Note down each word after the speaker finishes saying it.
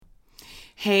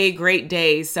Hey, great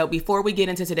day. So before we get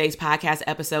into today's podcast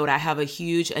episode, I have a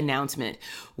huge announcement.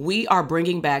 We are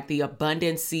bringing back the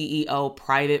Abundance CEO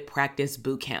Private Practice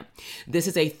Bootcamp. This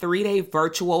is a 3-day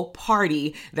virtual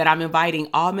party that I'm inviting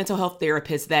all mental health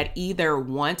therapists that either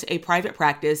want a private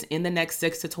practice in the next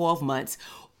 6 to 12 months,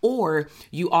 or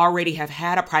you already have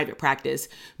had a private practice,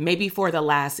 maybe for the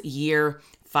last year,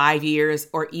 5 years,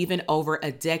 or even over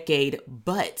a decade,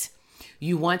 but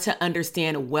you want to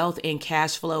understand wealth and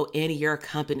cash flow in your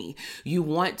company. You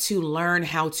want to learn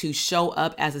how to show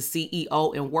up as a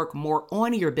CEO and work more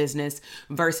on your business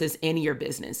versus in your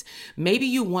business. Maybe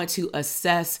you want to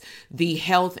assess the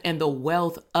health and the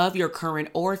wealth of your current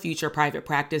or future private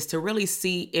practice to really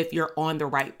see if you're on the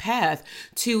right path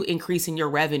to increasing your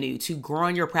revenue, to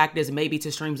growing your practice, maybe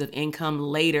to streams of income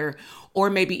later, or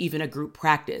maybe even a group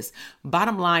practice.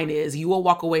 Bottom line is you will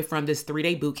walk away from this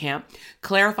 3-day bootcamp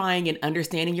clarifying and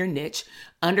understanding your niche,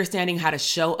 understanding how to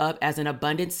show up as an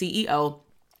abundant CEO,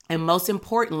 and most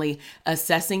importantly,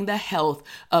 assessing the health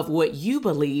of what you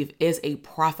believe is a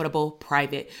profitable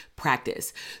private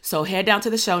practice. So head down to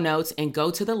the show notes and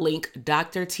go to the link,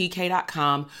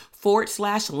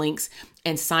 drtk.com/links,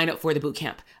 and sign up for the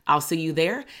bootcamp. I'll see you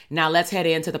there. Now let's head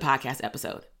into the podcast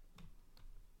episode.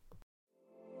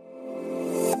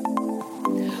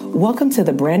 Welcome to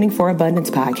the Branding for Abundance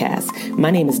podcast. My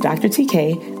name is Dr.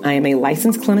 TK. I am a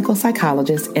licensed clinical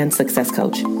psychologist and success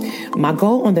coach. My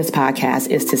goal on this podcast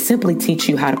is to simply teach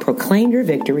you how to proclaim your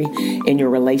victory in your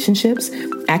relationships,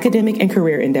 academic and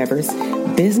career endeavors,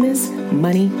 business,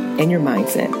 money, and your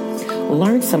mindset.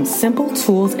 Learn some simple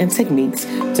tools and techniques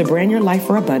to brand your life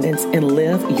for abundance and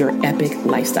live your epic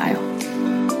lifestyle.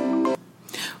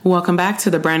 Welcome back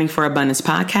to the Branding for Abundance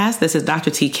podcast. This is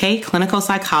Dr. TK, clinical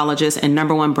psychologist and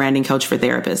 #1 branding coach for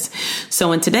therapists.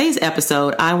 So in today's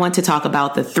episode, I want to talk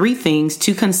about the 3 things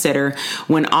to consider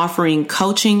when offering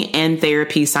coaching and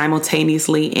therapy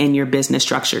simultaneously in your business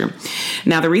structure.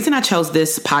 Now, the reason I chose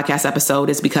this podcast episode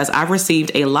is because I've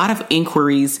received a lot of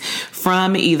inquiries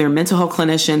from either mental health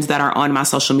clinicians that are on my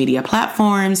social media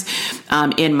platforms,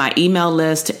 in my email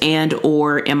list, and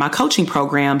or in my coaching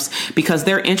programs, because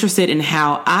they're interested in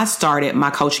how I started my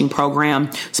coaching program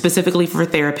specifically for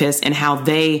therapists and how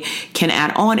they can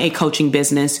add on a coaching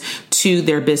business to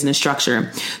their business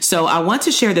structure. So I want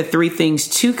to share the 3 things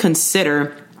to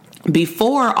consider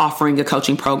before offering a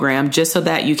coaching program, just so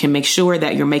that you can make sure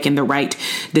that you're making the right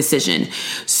decision.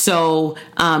 So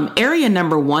area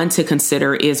number 1 to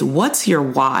consider is, what's your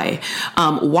why?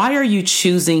 Why are you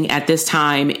choosing at this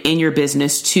time in your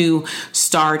business to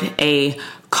start a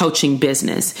coaching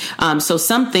business? So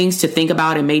some things to think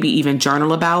about and maybe even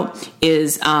journal about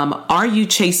is, are you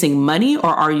chasing money or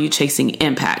are you chasing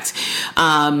impact?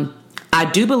 I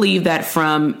do believe that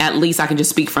from, at least I can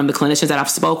just speak from the clinicians that I've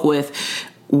spoke with,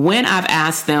 when I've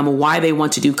asked them why they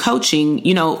want to do coaching,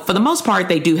 for the most part,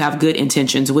 they do have good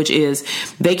intentions, which is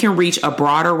they can reach a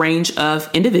broader range of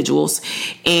individuals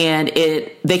and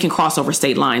they can cross over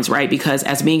state lines, right? Because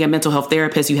as being a mental health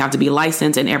therapist, you have to be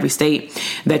licensed in every state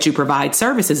that you provide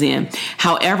services in.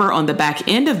 However, on the back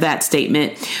end of that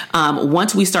statement,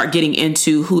 once we start getting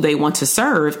into who they want to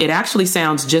serve, it actually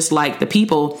sounds just like the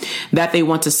people that they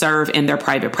want to serve in their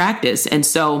private practice. And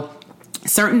so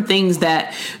certain things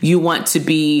that you want to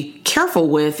be careful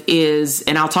with is,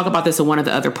 and I'll talk about this in one of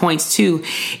the other points too,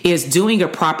 is doing a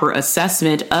proper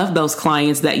assessment of those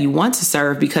clients that you want to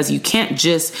serve, because you can't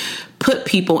just put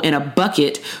people in a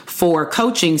bucket for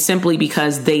coaching simply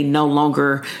because they don't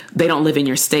live in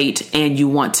your state and you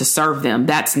want to serve them.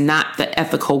 That's not the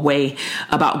ethical way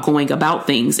about going about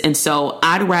things. And so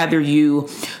I'd rather you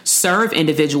serve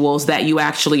individuals that you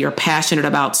actually are passionate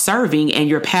about serving, and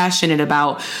you're passionate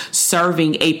about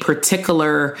serving a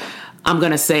particular, I'm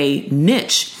going to say,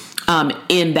 niche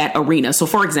in that arena. So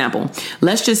for example,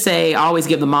 let's just say, I always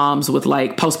give the moms with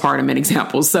like postpartum an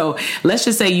example. So let's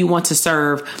just say you want to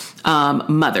serve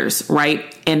mothers, right?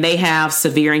 And they have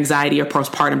severe anxiety or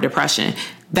postpartum depression.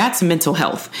 That's mental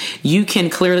health. You can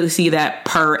clearly see that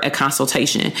per a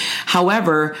consultation.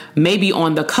 However, maybe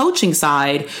on the coaching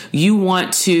side, you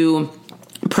want to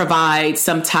provide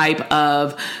some type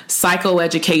of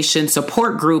psychoeducation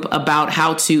support group about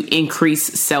how to increase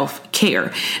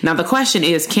self-care. Now, the question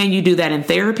is, can you do that in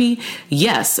therapy?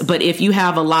 Yes. But if you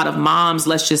have a lot of moms,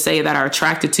 let's just say, that are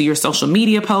attracted to your social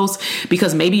media posts,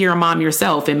 because maybe you're a mom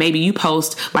yourself and maybe you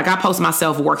post, like I post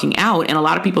myself working out, and a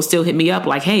lot of people still hit me up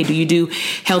like, hey, do you do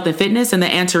health and fitness? And the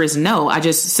answer is no. I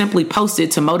just simply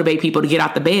posted to motivate people to get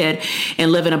out the bed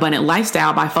and live an abundant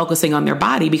lifestyle by focusing on their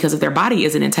body, because if their body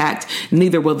isn't intact,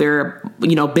 neither career with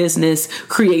their, business,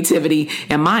 creativity,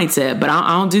 and mindset. But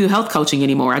I don't do health coaching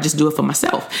anymore. I just do it for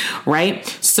myself, right?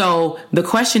 So the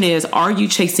question is, are you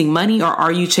chasing money or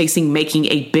are you chasing making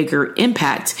a bigger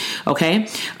impact? Okay.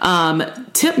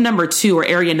 Tip number 2 or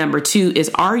area number 2 is,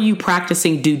 are you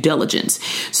practicing due diligence?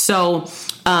 So,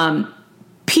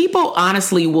 people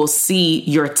honestly will see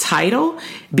your title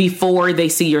before they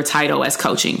see your title as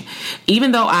coaching.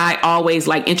 Even though I always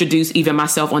introduce even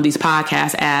myself on these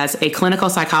podcasts as a clinical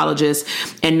psychologist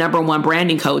and #1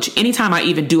 branding coach, anytime I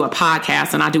even do a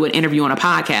podcast and I do an interview on a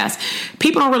podcast,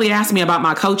 people don't really ask me about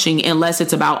my coaching unless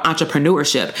it's about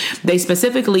entrepreneurship. They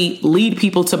specifically lead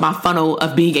people to my funnel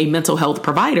of being a mental health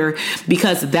provider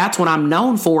because that's what I'm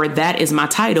known for. That is my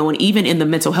title. And even in the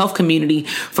mental health community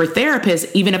for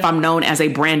therapists, even if I'm known as a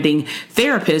branding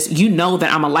therapist, that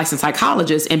I'm a licensed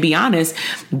psychologist. And be honest,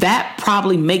 that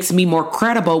probably makes me more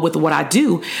credible with what I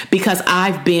do because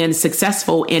I've been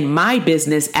successful in my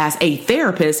business as a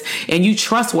therapist, and you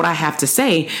trust what I have to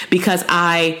say because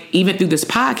I, even through this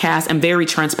podcast, am very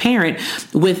transparent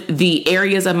with the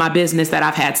areas of my business that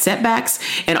I've had setbacks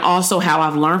and also how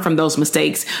I've learned from those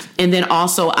mistakes. And then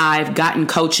also I've gotten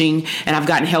coaching and I've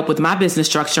gotten help with my business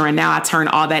structure. And now I turn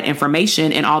all that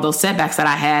information and all those setbacks that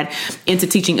I had into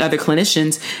teaching other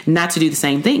clinicians not to do the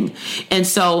same thing. And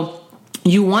so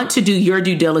you want to do your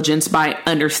due diligence by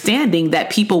understanding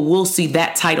that people will see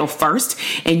that title first,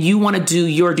 and you want to do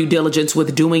your due diligence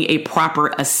with doing a proper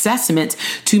assessment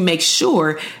to make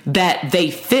sure that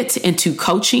they fit into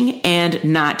coaching and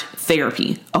not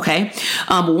therapy. Okay.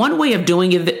 One way of doing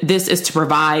this is to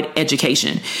provide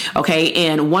education. Okay.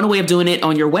 And one way of doing it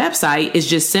on your website is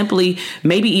just simply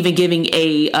maybe even giving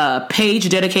a page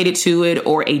dedicated to it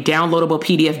or a downloadable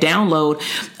PDF download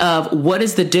of what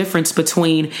is the difference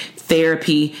between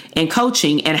therapy and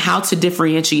coaching and how to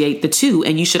differentiate the two.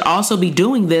 And you should also be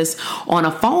doing this on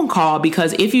a phone call,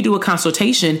 because if you do a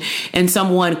consultation and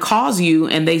someone calls you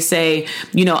and they say,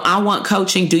 I want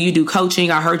coaching. Do you do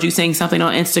coaching? I heard you saying something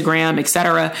on Instagram,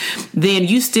 etc. Then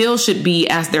you still should be,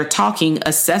 as they're talking,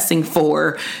 assessing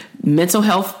for mental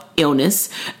health illness,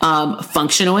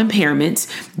 functional impairments,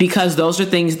 because those are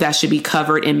things that should be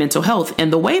covered in mental health.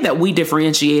 And the way that we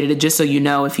differentiated it, just so you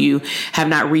know, if you have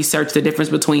not researched the difference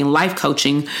between life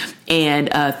coaching and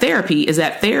therapy, is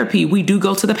that therapy, we do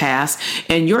go to the past,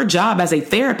 and your job as a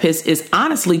therapist is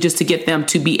honestly just to get them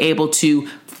to be able to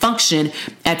function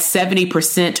at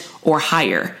 70% or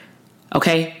higher.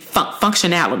 Okay.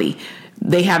 Functionality.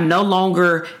 They have no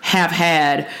longer have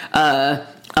had,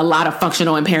 a lot of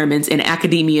functional impairments in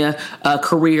academia,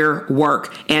 career,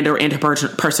 work, and or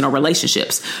interpersonal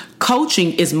relationships.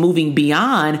 Coaching is moving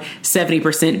beyond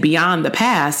 70%, beyond the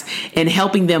past, and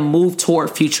helping them move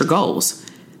toward future goals.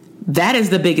 That is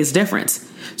the biggest difference.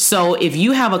 So if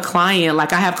you have a client,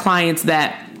 like I have clients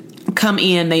that come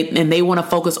in, they want to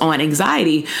focus on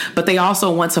anxiety, but they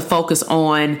also want to focus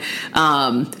on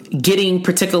getting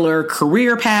particular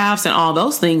career paths and all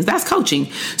those things. That's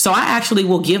coaching. So I actually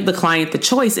will give the client the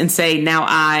choice and say, now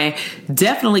I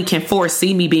definitely can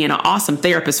foresee me being an awesome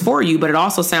therapist for you, but it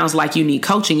also sounds like you need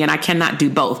coaching, and I cannot do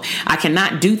both. I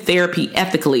cannot do therapy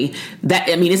ethically.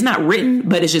 It's not written,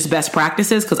 but it's just best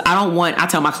practices, because I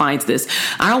tell my clients this,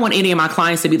 I don't want any of my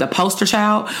clients to be the poster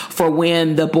child for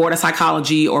when the Board of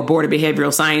Psychology or Board of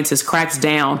Behavioral Sciences cracks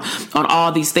down on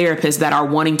all these therapists that are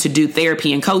wanting to do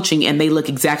therapy and coaching, and they look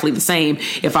exactly the same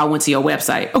if I went to your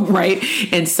website, right?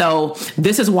 And so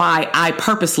this is why I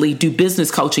purposely do business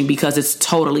coaching, because it's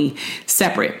totally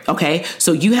separate, okay?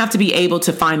 So you have to be able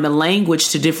to find the language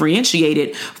to differentiate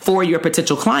it for your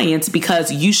potential clients,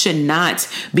 because you should not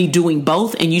be doing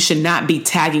both, and you should not be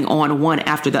tagging on one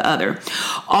after the other.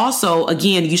 Also,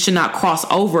 again, you should not cross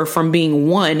over from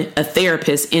being a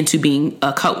therapist into being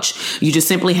a coach. You just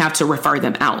simply have to refer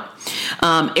them out.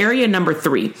 Area number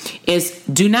 3 is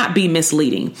do not be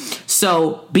misleading.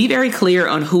 So be very clear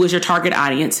on who is your target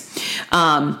audience.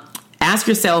 Ask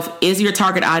yourself, is your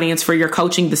target audience for your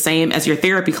coaching the same as your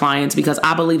therapy clients? Because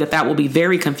I believe that will be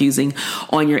very confusing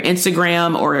on your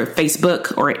Instagram or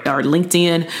Facebook or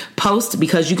LinkedIn post,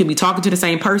 because you could be talking to the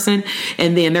same person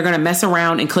and then they're going to mess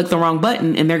around and click the wrong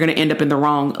button and they're going to end up in the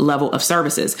wrong level of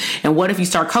services. And what if you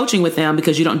start coaching with them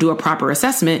because you don't do a proper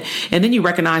assessment, and then you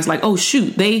recognize oh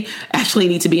shoot, they actually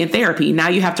need to be in therapy. Now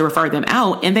you have to refer them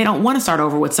out and they don't want to start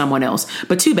over with someone else,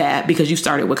 but too bad, because you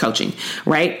started with coaching,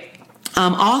 right?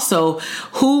 Also,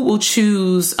 who will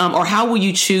choose or how will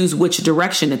you choose which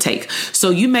direction to take? So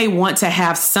you may want to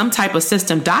have some type of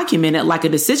system documented, like a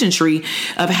decision tree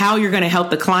of how you're going to help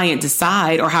the client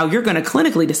decide, or how you're going to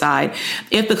clinically decide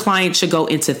if the client should go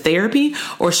into therapy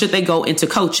or should they go into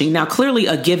coaching. Now, clearly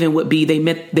a given would be they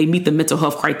meet the mental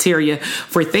health criteria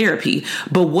for therapy.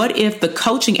 But what if the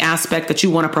coaching aspect that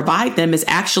you want to provide them is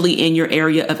actually in your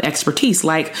area of expertise,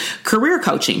 like career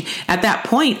coaching? At that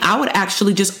point, I would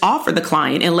actually just offer the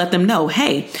client and let them know,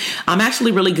 hey, I'm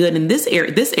actually really good in this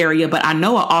area, but I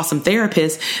know an awesome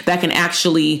therapist that can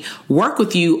actually work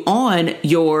with you on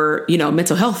your,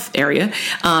 mental health area.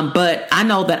 But I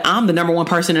know that I'm the number one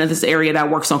person in this area that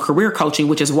works on career coaching,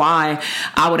 which is why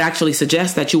I would actually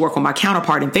suggest that you work with my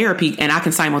counterpart in therapy, and I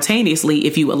can simultaneously,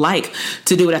 if you would like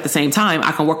to do it at the same time,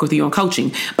 I can work with you on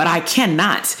coaching. But I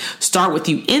cannot start with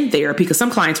you in therapy, because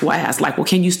some clients will ask, like, well,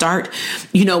 can you start,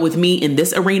 with me in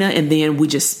this arena and then we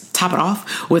just top it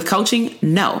off with coaching?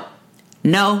 No.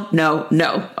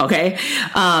 Okay.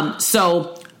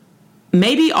 So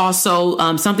maybe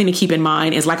also something to keep in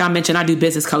mind is, like I mentioned, I do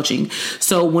business coaching.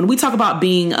 So when we talk about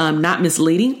being not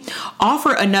misleading,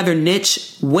 offer another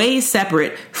niche way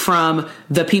separate from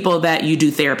the people that you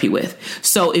do therapy with.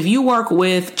 So if you work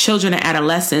with children and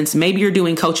adolescents, maybe you're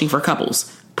doing coaching for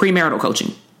couples, premarital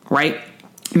coaching, right?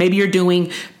 Maybe you're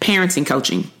doing parenting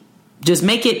coaching. Just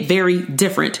make it very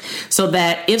different so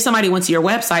that if somebody went to your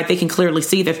website, they can clearly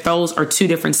see that those are two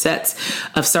different sets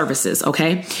of services.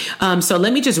 Okay. So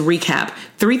let me just recap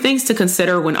 3 things to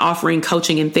consider when offering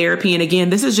coaching and therapy. And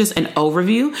again, this is just an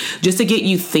overview just to get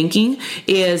you thinking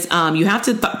is you have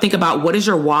to think about what is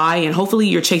your why, and hopefully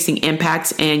you're chasing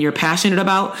impact and you're passionate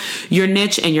about your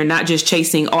niche, and you're not just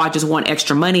chasing, I just want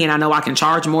extra money and I know I can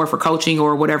charge more for coaching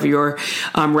or whatever your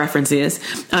reference is.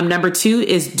 Number 2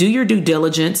 is do your due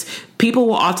diligence. People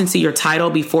will often see your title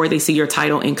before they see your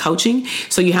title in coaching.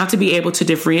 So you have to be able to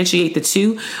differentiate the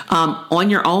two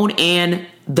on your own and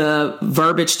the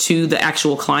verbiage to the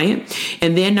actual client.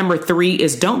 And then number 3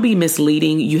 is don't be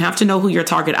misleading. You have to know who your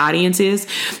target audience is,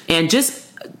 and just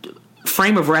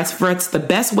frame of reference, the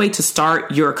best way to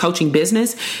start your coaching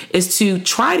business is to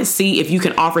try to see if you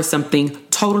can offer something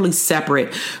totally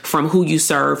separate from who you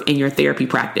serve in your therapy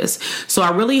practice. So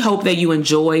I really hope that you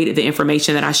enjoyed the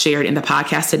information that I shared in the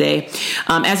podcast today.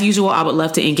 As usual, I would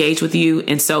love to engage with you.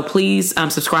 And so please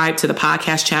subscribe to the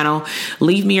podcast channel.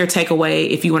 Leave me your takeaway.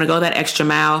 If you want to go that extra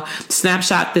mile,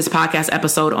 snapshot this podcast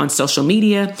episode on social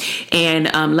media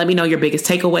and let me know your biggest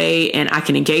takeaway, and I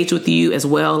can engage with you as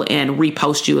well and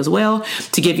repost you as well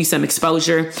to give you some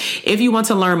exposure. If you want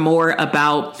to learn more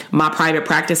about my private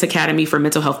practice academy for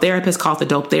mental health therapists called the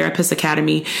Dope Therapist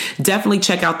Academy, definitely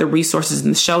check out the resources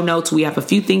in the show notes. We have a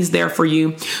few things there for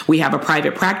you. We have a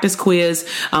private practice quiz.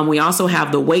 We also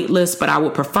have the wait list, but I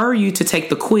would prefer you to take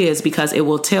the quiz because it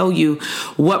will tell you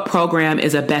what program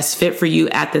is a best fit for you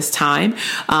at this time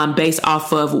based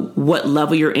off of what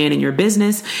level you're in your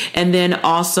business. And then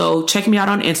also check me out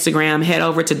on Instagram. Head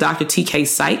over to Dr. TK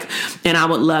Psych, and I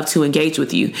would love to engage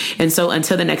with you. And so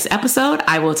until the next episode,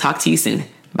 I will talk to you soon.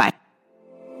 Bye.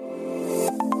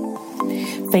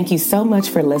 Thank you so much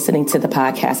for listening to the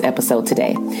podcast episode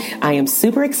today. I am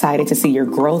super excited to see your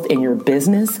growth in your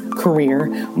business, career,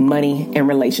 money, and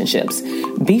relationships.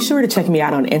 Be sure to check me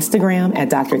out on Instagram at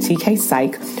Dr. TK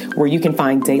Psych, where you can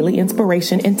find daily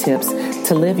inspiration and tips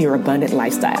to live your abundant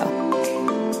lifestyle.